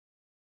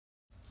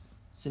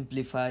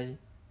simplify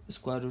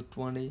square root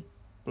 20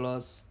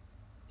 plus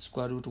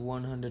square root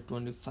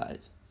 125.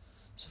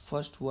 So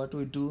first what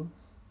we do,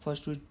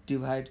 first we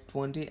divide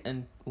 20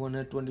 and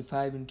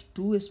 125 into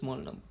two small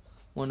numbers,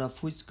 one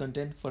of which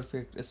contain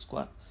perfect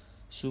square.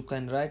 So you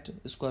can write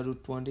square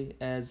root 20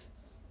 as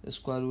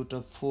square root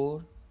of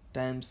 4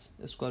 times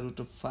square root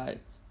of 5,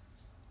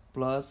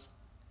 plus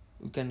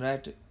we can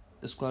write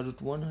square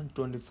root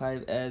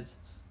 125 as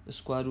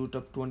square root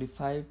of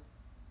 25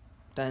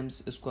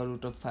 times square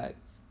root of 5,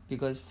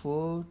 because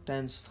 4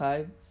 times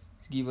 5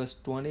 give us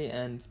 20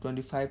 and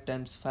 25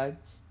 times 5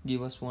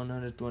 give us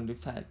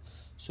 125.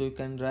 So you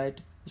can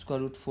write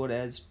square root 4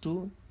 as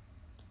 2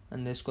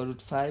 and the square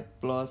root 5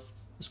 plus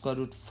square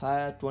root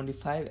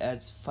 25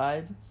 as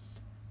 5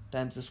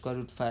 times square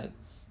root 5.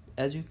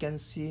 As you can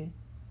see,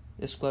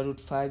 square root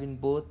 5 in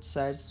both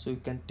sides, so you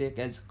can take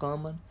as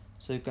common,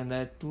 so you can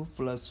write 2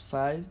 plus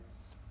 5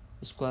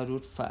 square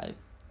root 5.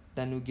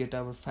 Then we get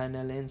our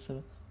final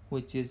answer,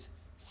 which is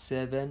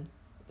 7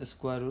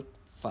 square root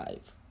 5.